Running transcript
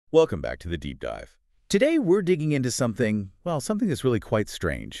Welcome back to the Deep Dive. Today we're digging into something, well, something that's really quite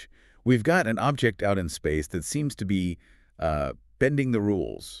strange. We've got an object out in space that seems to be bending the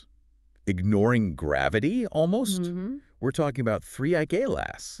rules, ignoring gravity almost. hmm We're talking about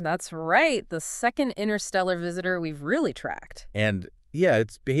 3-IKLAS. That's right. The second interstellar visitor we've really tracked. And yeah,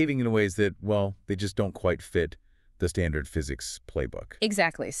 it's behaving in ways that, well, they just don't quite fit the standard physics playbook.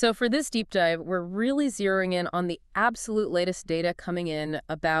 Exactly. So for this deep dive, we're really zeroing in on the absolute latest data coming in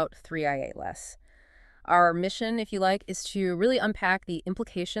about 3-IKLAS. Our mission, if you like, is to really unpack the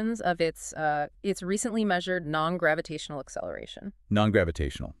implications of its recently measured non-gravitational acceleration.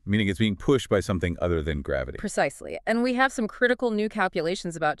 Non-gravitational, meaning it's being pushed by something other than gravity. Precisely. And we have some critical new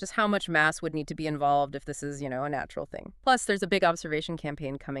calculations about just how much mass would need to be involved if this is, a natural thing. Plus, there's a big observation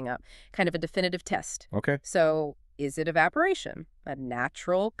campaign coming up, kind of a definitive test. Okay. So, is it evaporation, a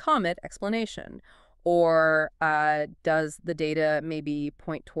natural comet explanation? Or does the data maybe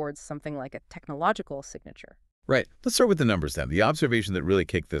point towards something like a technological signature? Right. Let's start with the numbers then. The observation that really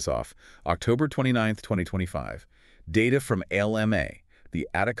kicked this off, October 29th, 2025, data from LMA, the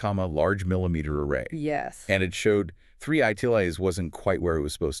Atacama Large Millimeter Array. Yes. And it showed 3-IKLAS wasn't quite where it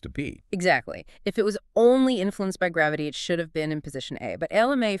was supposed to be. Exactly. If it was only influenced by gravity, it should have been in position A. But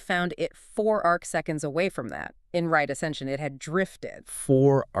LMA found it 4 arcseconds away from that. In right ascension, it had drifted.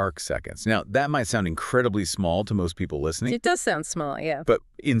 4 arcseconds. Now, that might sound incredibly small to most people listening. It does sound small, yeah. But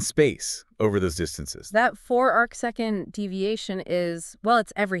in space, over those distances. That 4 arcsecond deviation is, well,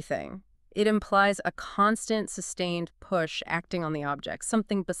 it's everything. It implies a constant, sustained push acting on the object,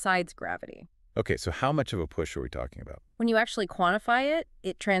 something besides gravity. Okay, so how much of a push are we talking about? When you actually quantify it,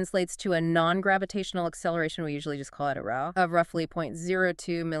 it translates to a non-gravitational acceleration, we usually just call it a rho, of roughly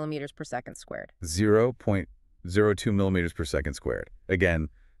 0.02 millimeters per second squared. 0.02 millimeters per second squared. Again,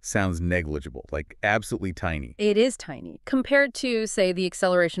 sounds negligible, like absolutely tiny. It is tiny, compared to, say, the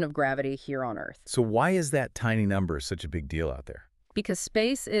acceleration of gravity here on Earth. So why is that tiny number such a big deal out there? Because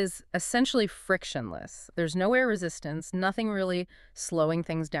space is essentially frictionless. There's no air resistance, nothing really slowing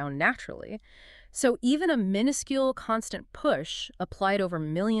things down naturally. So even a minuscule constant push applied over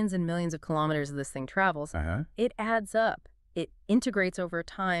millions and millions of kilometers as this thing travels, it adds up. It integrates over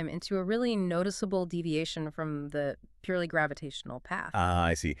time into a really noticeable deviation from the purely gravitational path. Ah,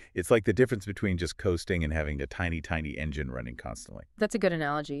 I see. It's like the difference between just coasting and having a tiny, tiny engine running constantly. That's a good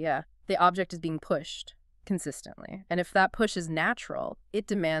analogy, yeah. The object is being pushed consistently. And if that push is natural, it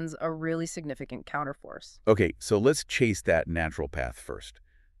demands a really significant counterforce. Okay, so let's chase that natural path first.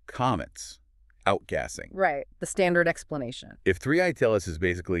 Comets, outgassing. Right, the standard explanation. If 3-IKLAS is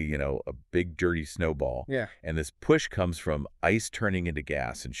basically, a big dirty snowball, and this push comes from ice turning into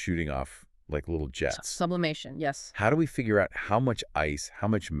gas and shooting off like little jets. Sublimation, yes. How do we figure out how much ice, how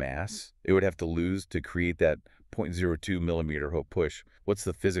much mass it would have to lose to create that 0.02 millimeter push? What's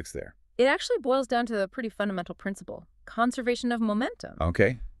the physics there? It actually boils down to a pretty fundamental principle: conservation of momentum.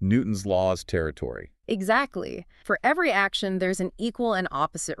 Okay. Newton's laws territory. Exactly. For every action, there's an equal and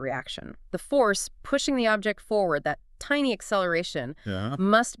opposite reaction. The force pushing the object forward, that tiny acceleration,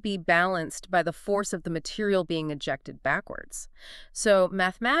 must be balanced by the force of the material being ejected backwards. So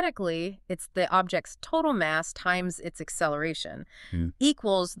mathematically, it's the object's total mass times its acceleration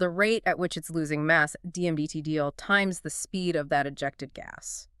equals the rate at which it's losing mass, dm/dt times the speed of that ejected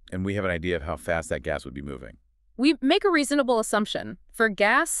gas. And we have an idea of how fast that gas would be moving. We make a reasonable assumption. For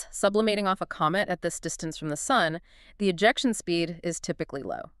gas sublimating off a comet at this distance from the sun, the ejection speed is typically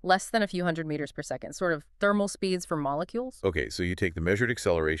low, less than a few hundred meters per second, sort of thermal speeds for molecules. Okay, so you take the measured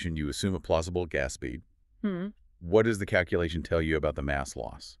acceleration, you assume a plausible gas speed. What does the calculation tell you about the mass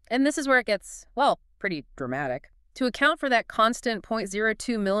loss? And this is where it gets, well, pretty dramatic. To account for that constant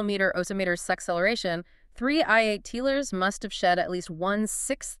 0.02 millimeter osimeter acceleration, 3-IKLAS must have shed at least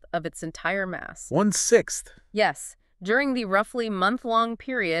 1/6 of its entire mass. 1/6? Yes. During the roughly month-long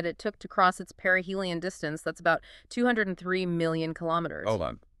period it took to cross its perihelion distance, that's about 203 million kilometers. Hold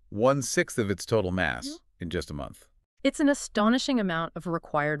on. 1/6 of its total mass in just a month. It's an astonishing amount of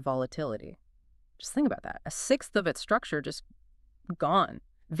required volatility. Just think about that. A sixth of its structure just gone,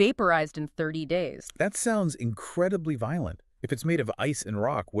 vaporized in 30 days. That sounds incredibly violent. If it's made of ice and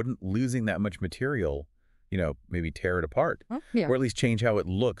rock, wouldn't losing that much material maybe tear it apart? Or at least change how it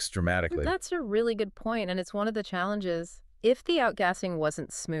looks dramatically? That's a really good point, and it's one of the challenges. If the outgassing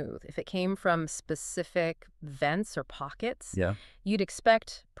wasn't smooth, if it came from specific vents or pockets, you'd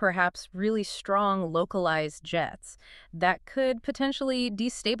expect perhaps really strong localized jets that could potentially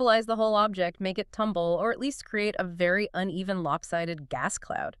destabilize the whole object, make it tumble, or at least create a very uneven, lopsided gas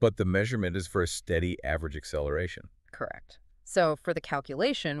cloud. But the measurement is for a steady average acceleration. Correct. So for the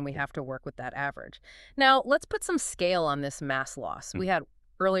calculation, we have to work with that average. Now, let's put some scale on this mass loss. We had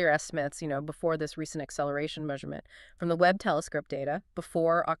earlier estimates, before this recent acceleration measurement from the Webb telescope data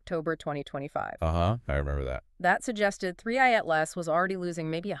before October 2025. I remember that. That suggested 3I at less was already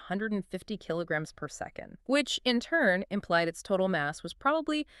losing maybe 150 kilograms per second, which in turn implied its total mass was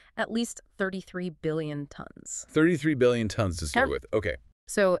probably at least 33 billion tons. 33 billion tons to start with. Okay.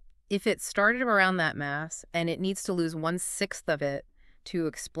 So if it started around that mass and it needs to lose 1/6 of it to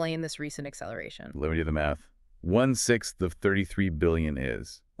explain this recent acceleration. Let me do the math. 1/6 of 33 billion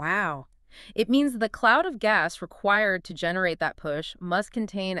is. Wow. It means the cloud of gas required to generate that push must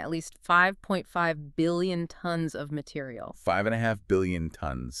contain at least 5.5 billion tons of material. 5.5 billion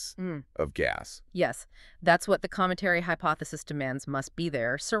tons of gas. Yes, that's what the cometary hypothesis demands must be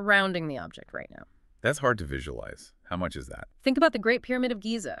there surrounding the object right now. That's hard to visualize. How much is that? Think about the Great Pyramid of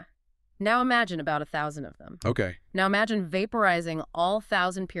Giza. Now imagine about 1,000 of them. Okay. Now imagine vaporizing all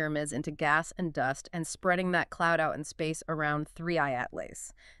 1,000 pyramids into gas and dust and spreading that cloud out in space around 3I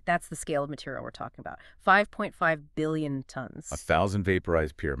Atlas. That's the scale of material we're talking about. 5.5 billion tons. 1,000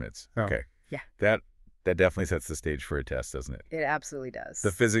 vaporized pyramids. Oh. Okay. Yeah. That definitely sets the stage for a test, doesn't it? It absolutely does. The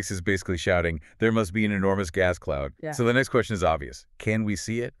physics is basically shouting, there must be an enormous gas cloud. Yeah. So the next question is obvious. Can we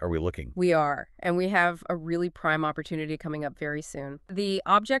see it? Are we looking? We are, and we have a really prime opportunity coming up very soon. The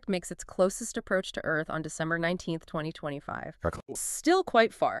object makes its closest approach to Earth on December 19th, 2025. Still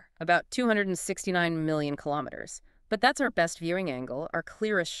quite far, about 269 million kilometers. But that's our best viewing angle, our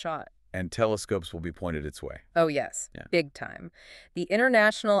clearest shot. And telescopes will be pointed its way. Oh, yes. Yeah. Big time. The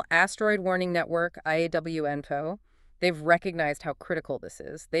International Asteroid Warning Network, IAWNPO, they've recognized how critical this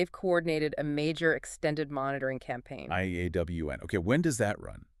is. They've coordinated a major extended monitoring campaign. IAWN. Okay, when does that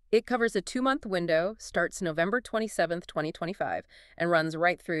run? It covers a 2-month window, starts November 27th, 2025, and runs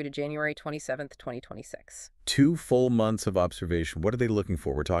right through to January 27th, 2026. 2 full months of observation. What are they looking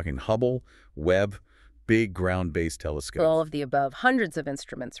for? We're talking Hubble, Webb, big ground-based telescopes. All of the above, hundreds of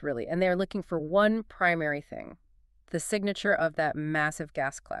instruments, really, and they're looking for one primary thing, the signature of that massive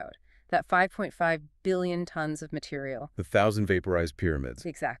gas cloud, that 5.5 billion tons of material. The 1,000 vaporized pyramids.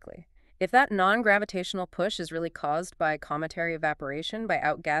 Exactly. If that non-gravitational push is really caused by cometary evaporation, by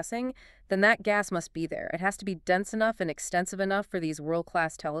outgassing, then that gas must be there. It has to be dense enough and extensive enough for these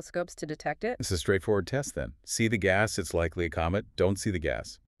world-class telescopes to detect it. It's a straightforward test, then. See the gas, it's likely a comet. Don't see the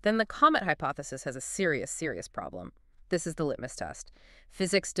gas. Then the comet hypothesis has a serious, serious problem. This is the litmus test.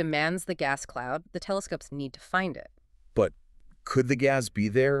 Physics demands the gas cloud. The telescopes need to find it. But could the gas be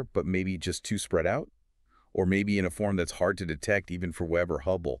there, but maybe just too spread out? Or maybe in a form that's hard to detect even for Webb or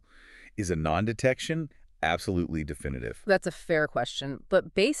Hubble? Is a non-detection absolutely definitive? That's a fair question.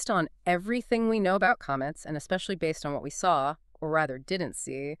 But based on everything we know about comets, and especially based on what we saw, or rather didn't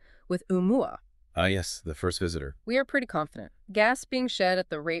see, with Oumuamua, Yes, the first visitor. we are pretty confident. Gas being shed at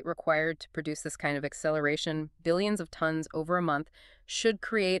the rate required to produce this kind of acceleration, billions of tons over a month, should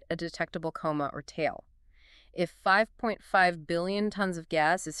create a detectable coma or tail. If 5.5 billion tons of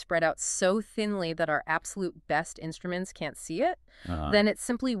gas is spread out so thinly that our absolute best instruments can't see it, then it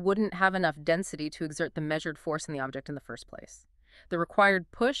simply wouldn't have enough density to exert the measured force in the object in the first place. The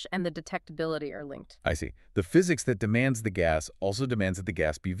required push and the detectability are linked. I see. The physics that demands the gas also demands that the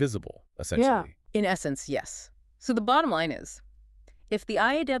gas be visible, essentially. In essence, yes. So the bottom line is, if the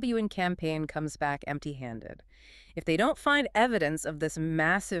IAWN campaign comes back empty-handed, if they don't find evidence of this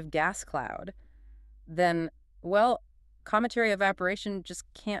massive gas cloud, then, well, cometary evaporation just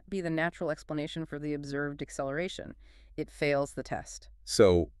can't be the natural explanation for the observed acceleration. It fails the test.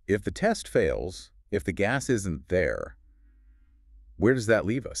 So if the test fails, if the gas isn't there, where does that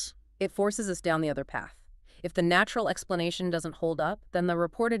leave us? It forces us down the other path. If the natural explanation doesn't hold up, then the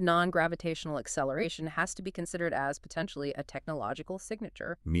reported non-gravitational acceleration has to be considered as potentially a technological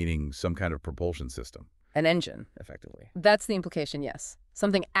signature. Meaning some kind of propulsion system. An engine, effectively. That's the implication, yes.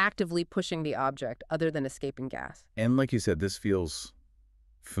 Something actively pushing the object other than escaping gas. And like you said, this feels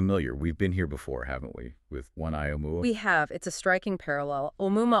familiar. We've been here before, haven't we, with 1I Oumuamua? We have. It's a striking parallel.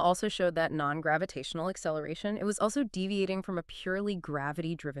 Oumuamua also showed that non-gravitational acceleration. It was also deviating from a purely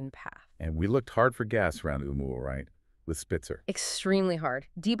gravity-driven path. And we looked hard for gas around Oumuamua, right? With Spitzer. Extremely hard.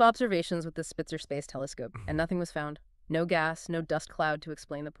 Deep observations with the Spitzer Space Telescope, and nothing was found. No gas, no dust cloud to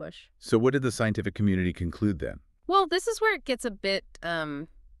explain the push. So what did the scientific community conclude then? Well, this is where it gets a bit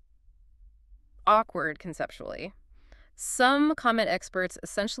awkward conceptually. Some comet experts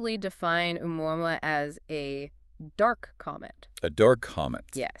essentially define Oumuamua as a dark comet. A dark comet?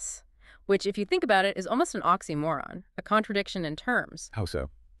 Yes. Which, if you think about it, is almost an oxymoron, a contradiction in terms. How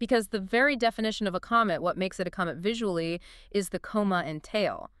so? Because the very definition of a comet, what makes it a comet visually, is the coma and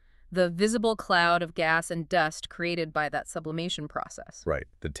tail. the visible cloud of gas and dust created by that sublimation process. Right.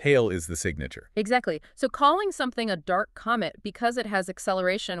 The tail is the signature. Exactly. So calling something a dark comet because it has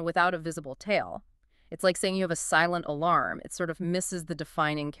acceleration without a visible tail, it's like saying you have a silent alarm. It sort of misses the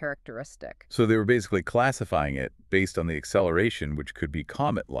defining characteristic. So they were basically classifying it based on the acceleration, which could be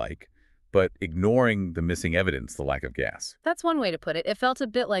comet-like, but ignoring the missing evidence, the lack of gas. That's one way to put it. It felt a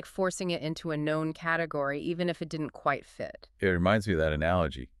bit like forcing it into a known category, even if it didn't quite fit. It reminds me of that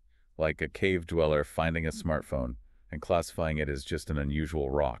analogy, like a cave dweller finding a smartphone and classifying it as just an unusual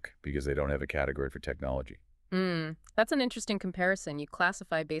rock because they don't have a category for technology. That's an interesting comparison. You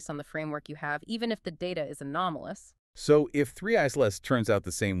classify based on the framework you have, even if the data is anomalous. So if 3 ISLS turns out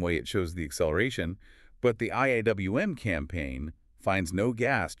the same way it shows the acceleration, but the IAWM campaign finds no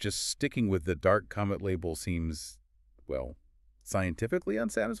gas, just sticking with the dark comet label seems, well, scientifically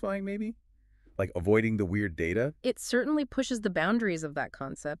unsatisfying maybe? Like avoiding the weird data? It certainly pushes the boundaries of that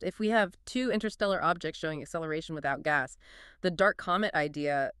concept. If we have two interstellar objects showing acceleration without gas, the dark comet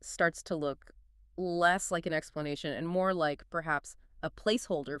idea starts to look less like an explanation and more like perhaps a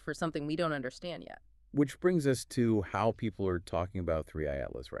placeholder for something we don't understand yet. Which brings us to how people are talking about 3I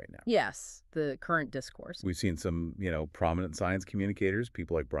Atlas right now. Yes, the current discourse. We've seen some, prominent science communicators,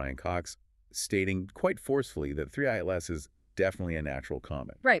 people like Brian Cox, stating quite forcefully that 3I Atlas is definitely a natural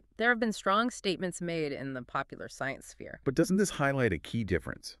comet. Right. There have been strong statements made in the popular science sphere. But doesn't this highlight a key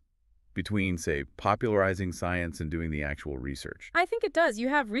difference between, say, popularizing science and doing the actual research? I think it does. You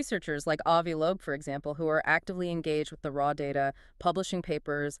have researchers like Avi Loeb, for example, who are actively engaged with the raw data, publishing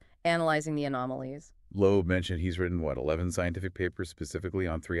papers, analyzing the anomalies. Loeb mentioned he's written, 11 scientific papers specifically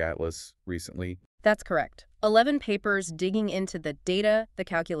on 3 Atlas recently? That's correct. 11 papers digging into the data, the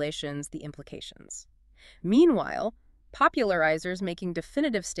calculations, the implications. Meanwhile, popularizers making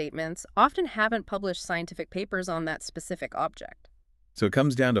definitive statements often haven't published scientific papers on that specific object. So it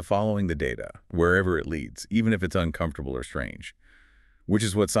comes down to following the data, wherever it leads, even if it's uncomfortable or strange, which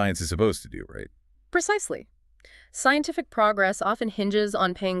is what science is supposed to do, right? Precisely. Scientific progress often hinges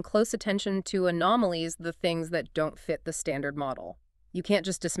on paying close attention to anomalies, the things that don't fit the standard model. You can't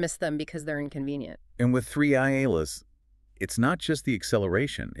just dismiss them because they're inconvenient. And with 3I Atlas, it's not just the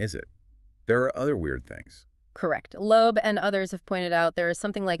acceleration, is it? There are other weird things. Correct. Loeb and others have pointed out there is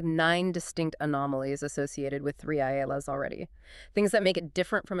something like 9 distinct anomalies associated with 3I Atlas already. Things that make it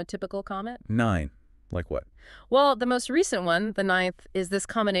different from a typical comet. 9? Like what? Well, the most recent one, the 9th, is this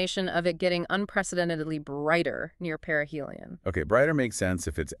combination of it getting unprecedentedly brighter near Perihelion. Okay, brighter makes sense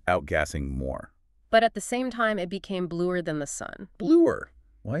if it's outgassing more. But at the same time, it became bluer than the sun. Bluer?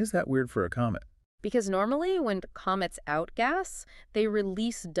 Why is that weird for a comet? Because normally when comets outgas, they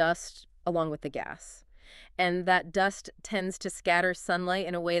release dust along with the gas. And that dust tends to scatter sunlight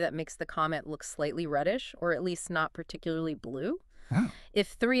in a way that makes the comet look slightly reddish, or at least not particularly blue. Oh.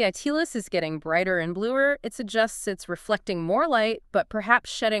 If 3 Atlas is getting brighter and bluer, it suggests it's reflecting more light, but perhaps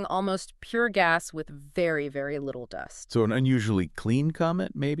shedding almost pure gas with very, very little dust. So an unusually clean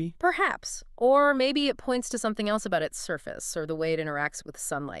comet, maybe? Perhaps. Or maybe it points to something else about its surface or the way it interacts with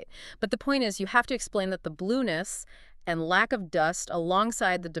sunlight. But the point is, you have to explain that the blueness and lack of dust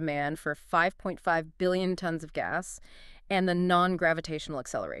alongside the demand for 5.5 billion tons of gas and the non-gravitational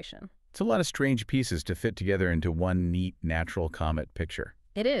acceleration. It's a lot of strange pieces to fit together into one neat natural comet picture.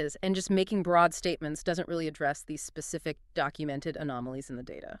 It is, and just making broad statements doesn't really address these specific documented anomalies in the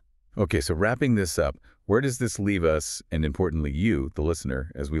data. Okay, so wrapping this up, where does this leave us, and importantly you, the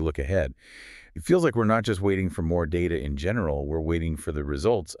listener, as we look ahead? It feels like we're not just waiting for more data in general, we're waiting for the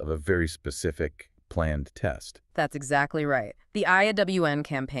results of a very specific planned test. That's exactly right. The IAWN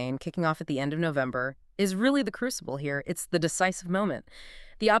campaign, kicking off at the end of November, is really the crucible here. It's the decisive moment.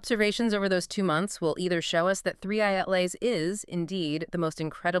 The observations over those 2 months will either show us that 3I Atlas is, indeed, the most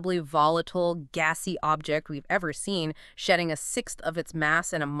incredibly volatile, gassy object we've ever seen, shedding a sixth of its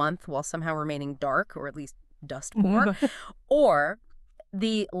mass in a month while somehow remaining dark, or at least dust-poor, or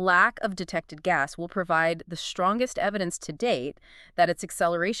the lack of detected gas will provide the strongest evidence to date that its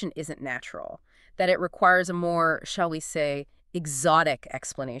acceleration isn't natural, that it requires a more, shall we say, exotic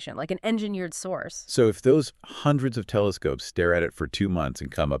explanation, like an engineered source. So if those hundreds of telescopes stare at it for 2 months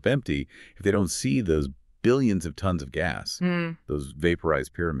and come up empty, if they don't see those billions of tons of gas, those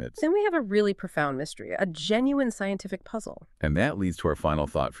vaporized pyramids, then we have a really profound mystery, a genuine scientific puzzle. And that leads to our final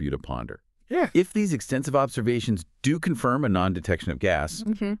thought for you to ponder. Yeah. If these extensive observations do confirm a non-detection of gas,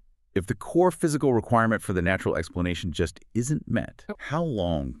 if the core physical requirement for the natural explanation just isn't met, how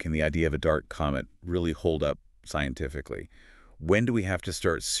long can the idea of a dark comet really hold up scientifically? When do we have to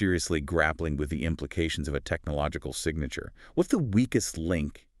start seriously grappling with the implications of a technological signature? What's the weakest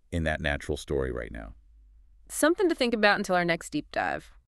link in that natural story right now? Something to think about until our next deep dive.